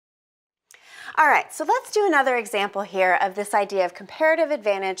All right, so let's do another example here of this idea of comparative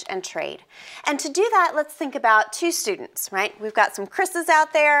advantage and trade. And to do that, let's think about two students, right? We've got some Chris's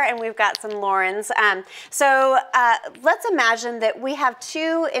out there and we've got some Laurens. Let's imagine that we have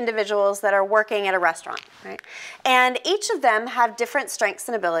two individuals that are working at a restaurant, right? And each of them have different strengths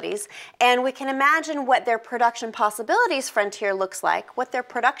and abilities, and we can imagine what their production possibilities frontier looks like, what their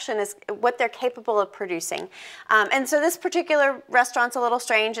production is, what they're capable of producing. And so this particular restaurant's a little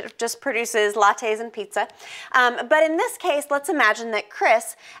strange. It just produces lattes and pizza. But in this case, let's imagine that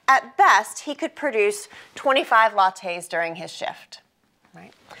Chris, at best, he could produce 25 lattes during his shift,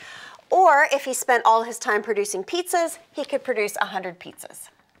 right? Or if he spent all his time producing pizzas, he could produce 100 pizzas,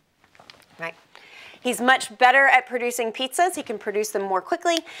 right? He's much better at producing pizzas. He can produce them more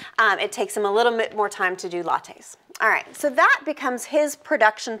quickly. It takes him a little bit more time to do lattes. All right, so that becomes his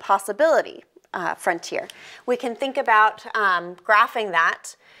production possibility frontier. We can think about graphing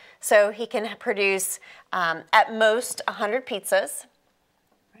that. So he can produce at most 100 pizzas,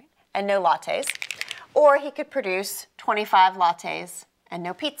 right, and no lattes, or he could produce 25 lattes and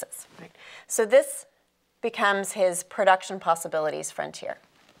no pizzas. Right? So this becomes his production possibilities frontier.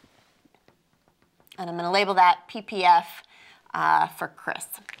 And I'm going to label that PPF for Chris.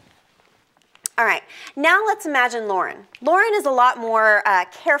 All right, now let's imagine Lauren. Lauren is a lot more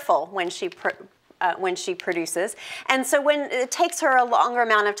careful when she produces, and so when it takes her a longer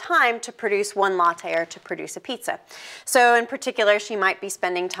amount of time to produce one latte or to produce a pizza. So in particular, she might be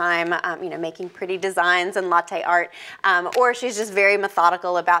spending time making pretty designs and latte art, or she's just very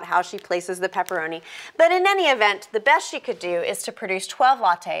methodical about how she places the pepperoni. But in any event, the best she could do is to produce 12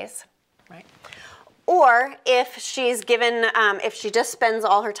 lattes, right? Or if she's given, if she just spends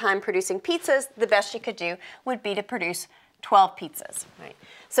all her time producing pizzas, the best she could do would be to produce 12 pizzas, right?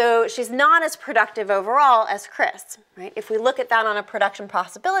 So she's not as productive overall as Chris, right? If we look at that on a production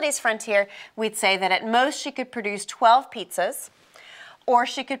possibilities frontier, we'd say that at most she could produce 12 pizzas, or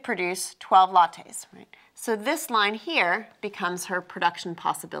she could produce 12 lattes, right? So this line here becomes her production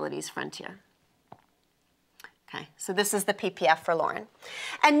possibilities frontier. Okay, so this is the PPF for Lauren.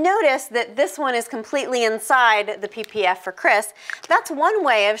 And notice that this one is completely inside the PPF for Chris. That's one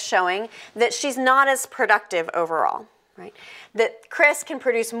way of showing that she's not as productive overall. Right? That Chris can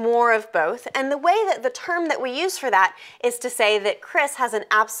produce more of both, and the way that the term that we use for that is to say that Chris has an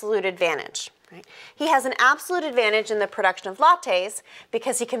absolute advantage. Right? He has an absolute advantage in the production of lattes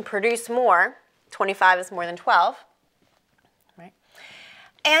because he can produce more. 25 is more than 12. Right?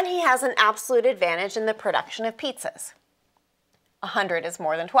 And he has an absolute advantage in the production of pizzas. 100 is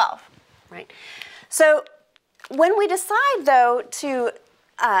more than 12. Right? So when we decide, though, to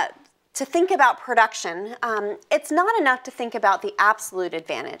think about production, it's not enough to think about the absolute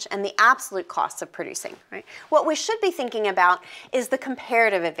advantage and the absolute costs of producing. Right? What we should be thinking about is the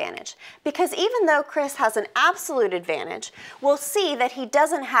comparative advantage. Because even though Chris has an absolute advantage, we'll see that he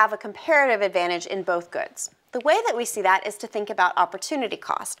doesn't have a comparative advantage in both goods. The way that we see that is to think about opportunity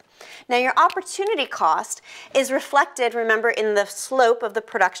cost. Now, your opportunity cost is reflected, remember, in the slope of the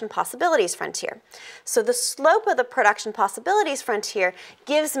production possibilities frontier. So the slope of the production possibilities frontier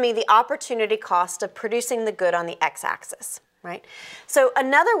gives me the opportunity cost of producing the good on the x-axis. Right? So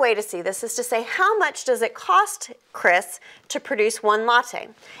another way to see this is to say, how much does it cost Chris to produce one latte?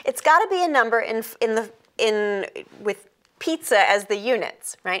 It's got to be a number with pizza as the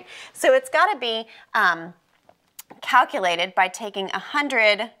units, right? So it's got to be calculated by taking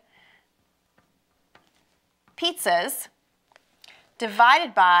 100 pizzas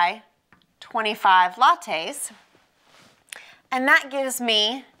divided by 25 lattes, and that gives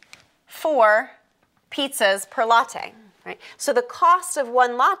me 4 pizzas per latte. Right? So the cost of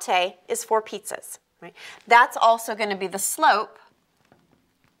one latte is 4 pizzas. Right? That's also going to be the slope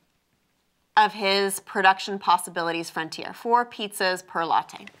of his production possibilities frontier, 4 pizzas per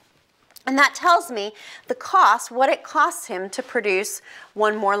latte. And that tells me the cost, what it costs him to produce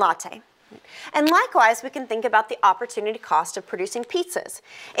one more latte. And likewise, we can think about the opportunity cost of producing pizzas.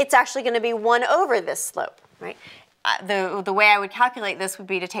 It's actually going to be 1 over this slope. Right? The way I would calculate this would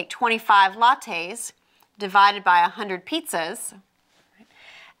be to take 25 lattes divided by 100 pizzas, right?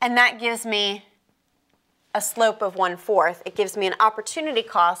 And that gives me a slope of 1/4. It gives me an opportunity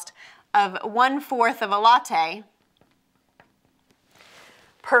cost of 1/4 of a latte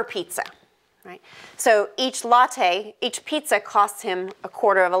per pizza, right? So each pizza costs him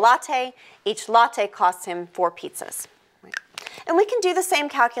 1/4 of a latte. Each latte costs him 4 pizzas. Right? And we can do the same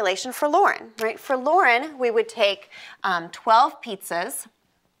calculation for Lauren, right? For Lauren, we would take 12 pizzas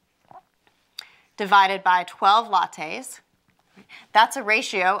divided by 12 lattes. That's a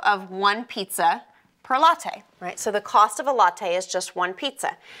ratio of 1 pizza per latte, right? So the cost of a latte is just 1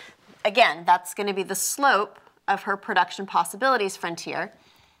 pizza. again, that's going to be the slope of her production possibilities frontier.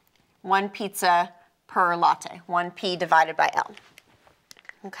 1 pizza per latte, 1p divided by L.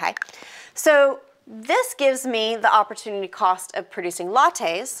 Okay, so this gives me the opportunity cost of producing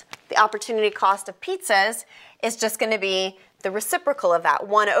lattes. The opportunity cost of pizzas is just going to be the reciprocal of that,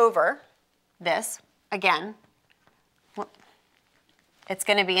 1 over this. Again, it's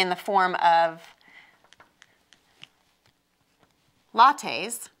going to be in the form of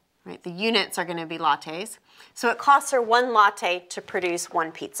lattes, right? The units are going to be lattes. So it costs her 1 latte to produce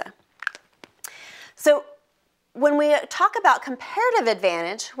 1 pizza. So when we talk about comparative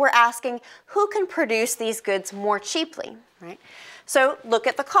advantage, we're asking who can produce these goods more cheaply, right? So look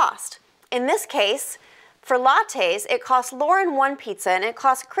at the cost. In this case, for lattes, it costs Lauren 1 pizza and it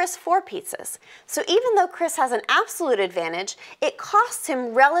costs Chris 4 pizzas. So even though Chris has an absolute advantage, it costs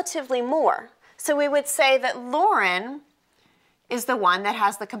him relatively more. So we would say that Lauren is the one that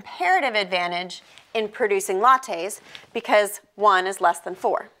has the comparative advantage in producing lattes because 1 is less than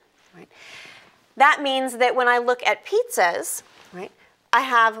 4. Right? That means that when I look at pizzas, right, I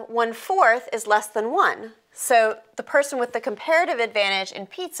have 1/4 is less than 1. So the person with the comparative advantage in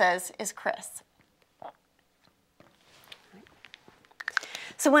pizzas is Chris.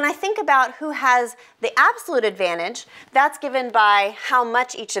 So when I think about who has the absolute advantage, that's given by how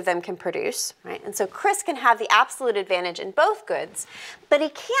much each of them can produce, right? And so Chris can have the absolute advantage in both goods, but he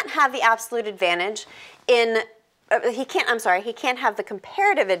can't have the absolute advantage in, he can't have the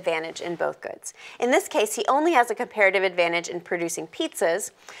comparative advantage in both goods. In this case, he only has a comparative advantage in producing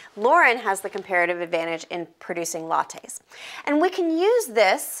pizzas. Lauren has the comparative advantage in producing lattes. And we can use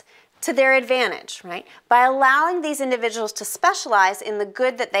this to their advantage, right? By allowing these individuals to specialize in the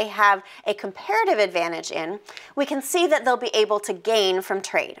good that they have a comparative advantage in, we can see that they'll be able to gain from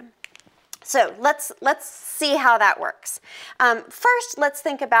trade. So let's see how that works. First, let's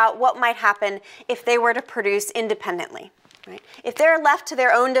think about what might happen if they were to produce independently, right? If they're left to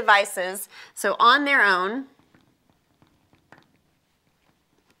their own devices, so on their own,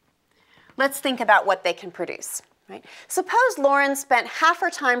 let's think about what they can produce. Right? Suppose Lauren spent half her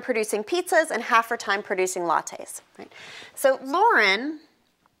time producing pizzas and half her time producing lattes. Right? So Lauren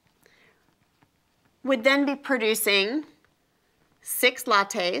would then be producing 6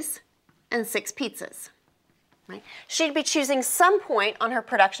 lattes and 6 pizzas. Right? She'd be choosing some point on her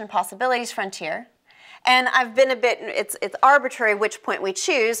production possibilities frontier. And I've been a bit, it's arbitrary which point we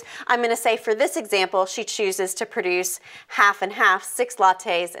choose. I'm going to say for this example, she chooses to produce half and half, 6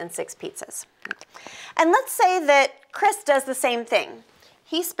 lattes and 6 pizzas. And let's say that Chris does the same thing.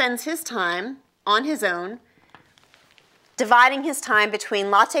 He spends his time on his own, dividing his time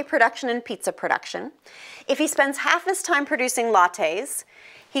between latte production and pizza production. If he spends half his time producing lattes,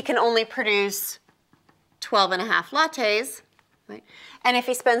 he can only produce 12.5 lattes. Right? And if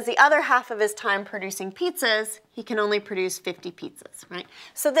he spends the other half of his time producing pizzas, he can only produce 50 pizzas, right?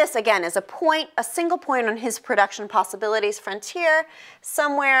 So this, again, is a single point on his production possibilities frontier,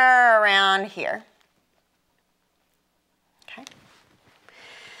 somewhere around here. Okay.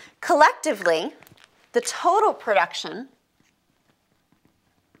 Collectively, the total production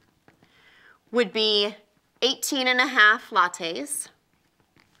would be 18.5 lattes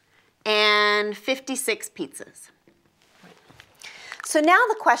and 56 pizzas. So now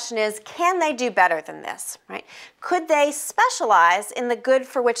the question is, can they do better than this, right? Could they specialize in the good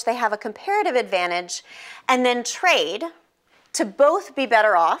for which they have a comparative advantage and then trade to both be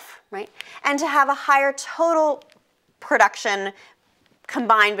better off, right? And to have a higher total production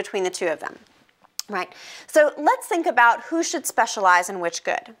combined between the two of them, right? So let's think about who should specialize in which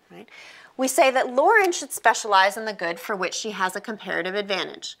good, right? We say that Lauren should specialize in the good for which she has a comparative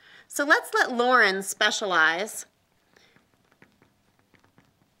advantage. So let's let Lauren specialize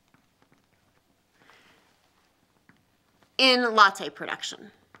in latte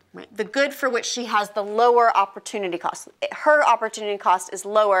production, right? The good for which she has the lower opportunity cost. Her opportunity cost is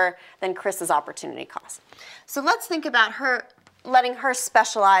lower than Chris's opportunity cost. So let's think about her, letting her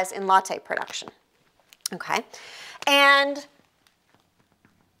specialize in latte production, okay? And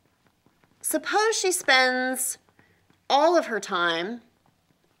suppose she spends all of her time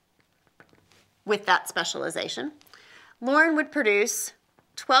with that specialization. Lauren would produce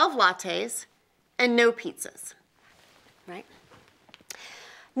 12 lattes and no pizzas. Right?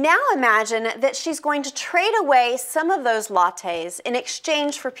 Now imagine that she's going to trade away some of those lattes in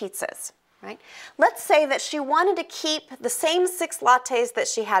exchange for pizzas. Right? Let's say that she wanted to keep the same 6 lattes that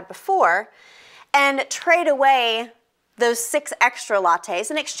she had before and trade away those 6 extra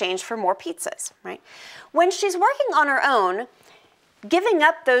lattes in exchange for more pizzas. Right? When she's working on her own, giving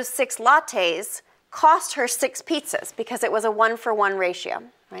up those 6 lattes cost her 6 pizzas because it was a 1-for-1 ratio,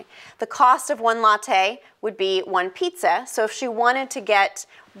 right? The cost of 1 latte would be 1 pizza. So if she wanted to get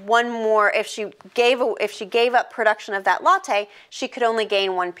one more, if she gave up production of that latte, she could only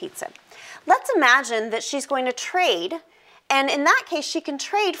gain 1 pizza. Let's imagine that she's going to trade, and in that case, she can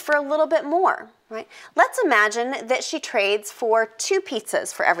trade for a little bit more, right? Let's imagine that she trades for 2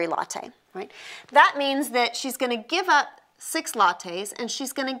 pizzas for every latte, right? That means that she's going to give up 6 lattes, and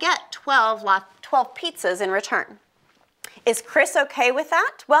she's going to get 12 pizzas in return. Is Chris okay with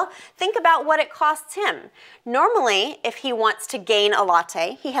that? Well, think about what it costs him. Normally, if he wants to gain a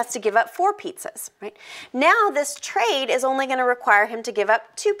latte, he has to give up 4 pizzas, right? Now this trade is only going to require him to give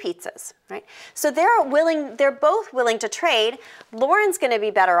up 2 pizzas, right? So they're both willing to trade. Lauren's going to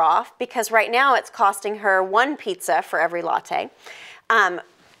be better off because right now it's costing her 1 pizza for every latte.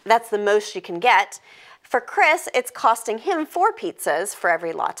 That's the most she can get. For Chris, it's costing him 4 pizzas for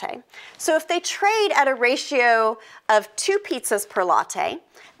every latte. So if they trade at a ratio of 2 pizzas per latte,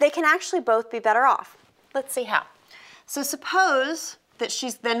 they can actually both be better off. Let's see how. So suppose that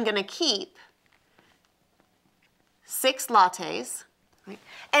she's then going to keep 6 lattes, right?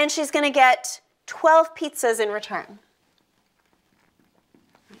 And she's going to get 12 pizzas in return.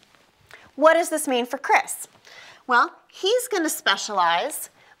 What does this mean for Chris? Well, he's going to specialize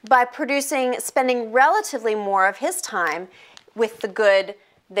by spending relatively more of his time with the good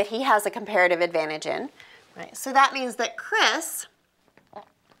that he has a comparative advantage in. Right? So that means that Chris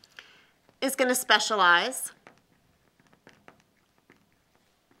is going to specialize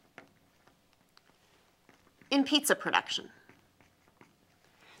in pizza production.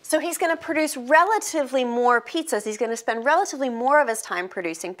 So he's going to produce relatively more pizzas. He's going to spend relatively more of his time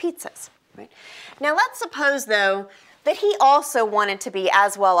producing pizzas. Right? Now let's suppose, though, that he also wanted to be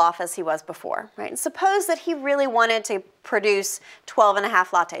as well off as he was before, right? And suppose that he really wanted to produce 12.5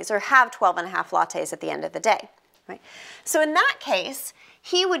 lattes or have 12.5 lattes at the end of the day, right? So in that case,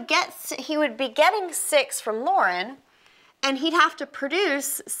 he would be getting 6 from Lauren, and he'd have to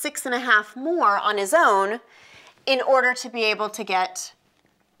produce 6.5 more on his own in order to be able to get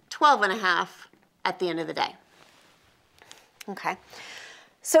 12.5 at the end of the day. Okay.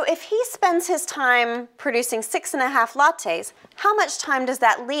 So if he spends his time producing 6.5 lattes, how much time does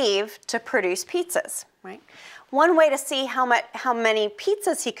that leave to produce pizzas, right? One way to see how many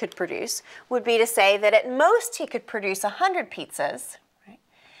pizzas he could produce would be to say that at most he could produce 100 pizzas, right?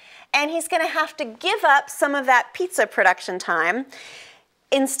 And he's going to have to give up some of that pizza production time,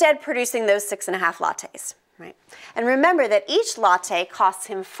 instead producing those 6.5 lattes, right? And remember that each latte costs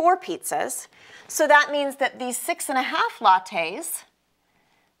him 4 pizzas, so that means that these 6.5 lattes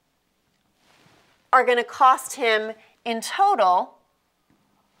are going to cost him in total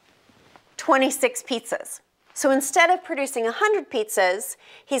 26 pizzas. So instead of producing 100 pizzas,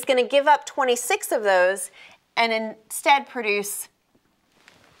 he's going to give up 26 of those and instead produce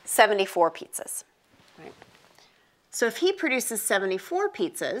 74 pizzas. Right? So if he produces 74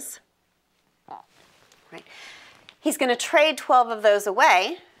 pizzas, right, he's going to trade 12 of those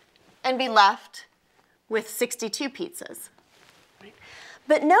away and be left with 62 pizzas. Right?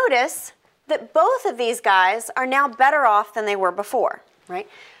 But notice that both of these guys are now better off than they were before, right?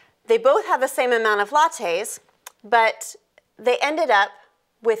 They both have the same amount of lattes, but they ended up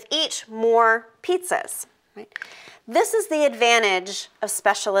with each more pizzas, right? This is the advantage of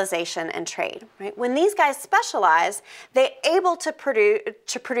specialization and trade, right? When these guys specialize, they're able to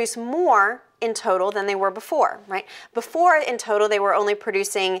produce more in total than they were before, right? Before, in total, they were only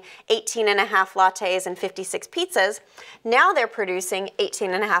producing 18.5 lattes and 56 pizzas. Now they're producing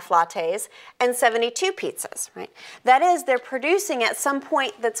 18.5 lattes and 72 pizzas, right? That is, they're producing at some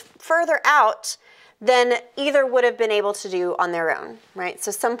point that's further out than either would have been able to do on their own, right?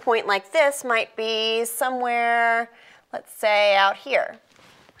 So some point like this might be somewhere, let's say, out here.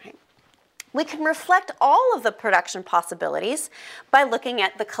 We can reflect all of the production possibilities by looking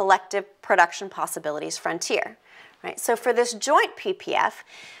at the collective production possibilities frontier. Right? So for this joint PPF,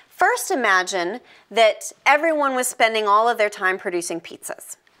 first imagine that everyone was spending all of their time producing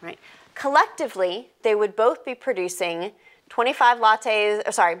pizzas. Right? Collectively, they would both be producing 25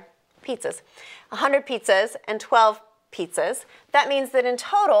 pizzas, 100 pizzas and 12 pizzas. That means that in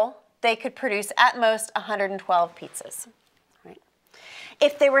total, they could produce at most 112 pizzas.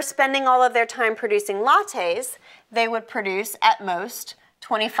 If they were spending all of their time producing lattes, they would produce at most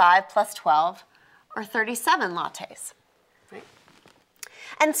 25 plus 12, or 37 lattes. Right?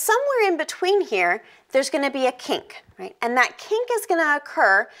 And somewhere in between here, there's going to be a kink. Right? And that kink is going to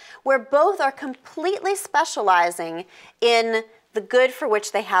occur where both are completely specializing in the good for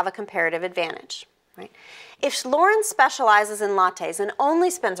which they have a comparative advantage. Right? If Lauren specializes in lattes and only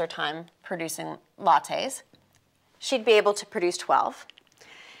spends her time producing lattes, she'd be able to produce 12.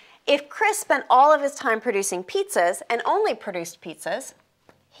 If Chris spent all of his time producing pizzas and only produced pizzas,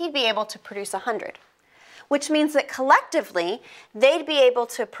 he'd be able to produce 100, which means that collectively, they'd be able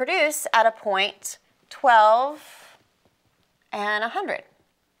to produce at a point 12 and 100.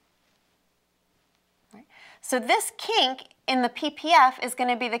 Right? So this kink in the PPF is going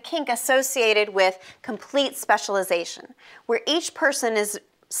to be the kink associated with complete specialization, where each person is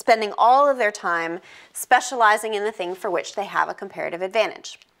spending all of their time specializing in the thing for which they have a comparative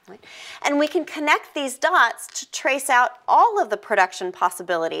advantage. Right? And we can connect these dots to trace out all of the production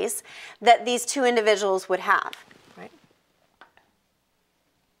possibilities that these two individuals would have. Right?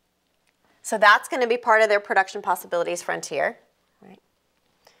 So that's going to be part of their production possibilities frontier. Right?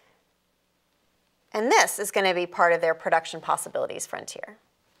 And this is going to be part of their production possibilities frontier.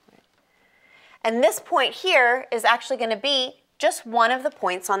 Right? And this point here is actually going to be just one of the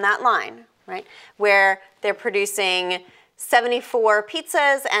points on that line, right? Where they're producing 74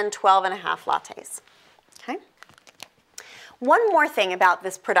 pizzas and 12 and a half lattes. Okay? One more thing about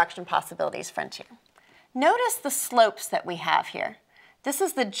this production possibilities frontier. Notice the slopes that we have here. This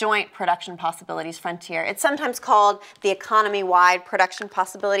is the joint production possibilities frontier. It's sometimes called the economy-wide production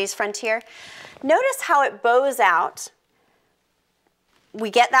possibilities frontier. Notice how it bows out. We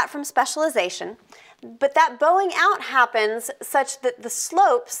get that from specialization, but that bowing out happens such that the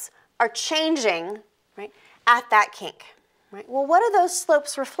slopes are changing, right, at that kink. Right? Well, what do those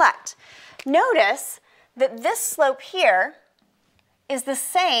slopes reflect? Notice that this slope here is the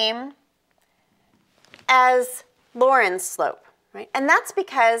same as Lauren's slope. Right? And that's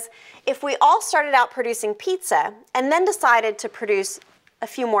because if we all started out producing pizza and then decided to produce a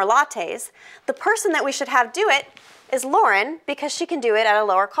few more lattes, the person that we should have do it is Lauren, because she can do it at a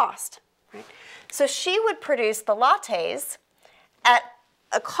lower cost. Right? So she would produce the lattes at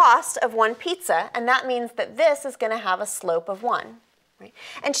a cost of one pizza, and that means that this is going to have a slope of 1. Right?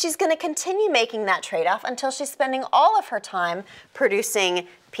 And she's going to continue making that trade-off until she's spending all of her time producing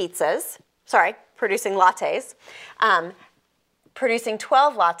pizzas, producing lattes, producing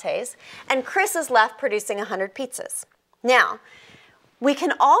 12 lattes, and Chris is left producing 100 pizzas. Now, we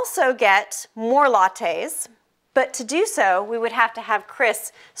can also get more lattes, but to do so, we would have to have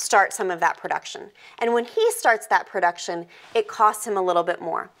Chris start some of that production. And when he starts that production, it costs him a little bit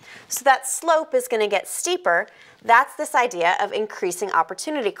more. So that slope is going to get steeper. That's this idea of increasing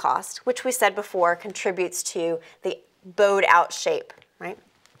opportunity cost, which we said before contributes to the bowed out shape, right?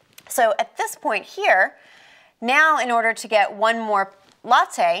 So at this point here, now in order to get one more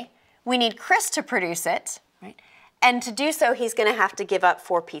latte, we need Chris to produce it, right? And to do so, he's going to have to give up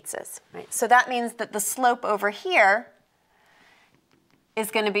 4 pizzas. Right? So that means that the slope over here is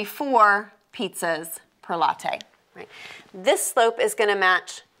going to be 4 pizzas per latte. Right? This slope is going to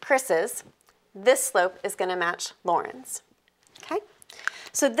match Chris's. This slope is going to match Lauren's. Okay?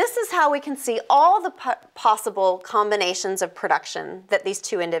 So this is how we can see all the possible combinations of production that these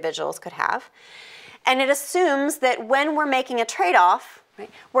two individuals could have. And it assumes that when we're making a trade-off, right,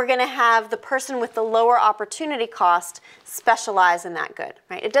 we're going to have the person with the lower opportunity cost specialize in that good.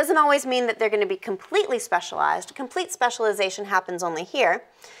 Right? It doesn't always mean that they're going to be completely specialized. Complete specialization happens only here.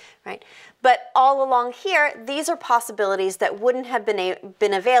 Right? But all along here, these are possibilities that wouldn't have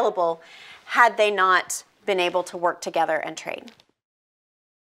been available had they not been able to work together and trade.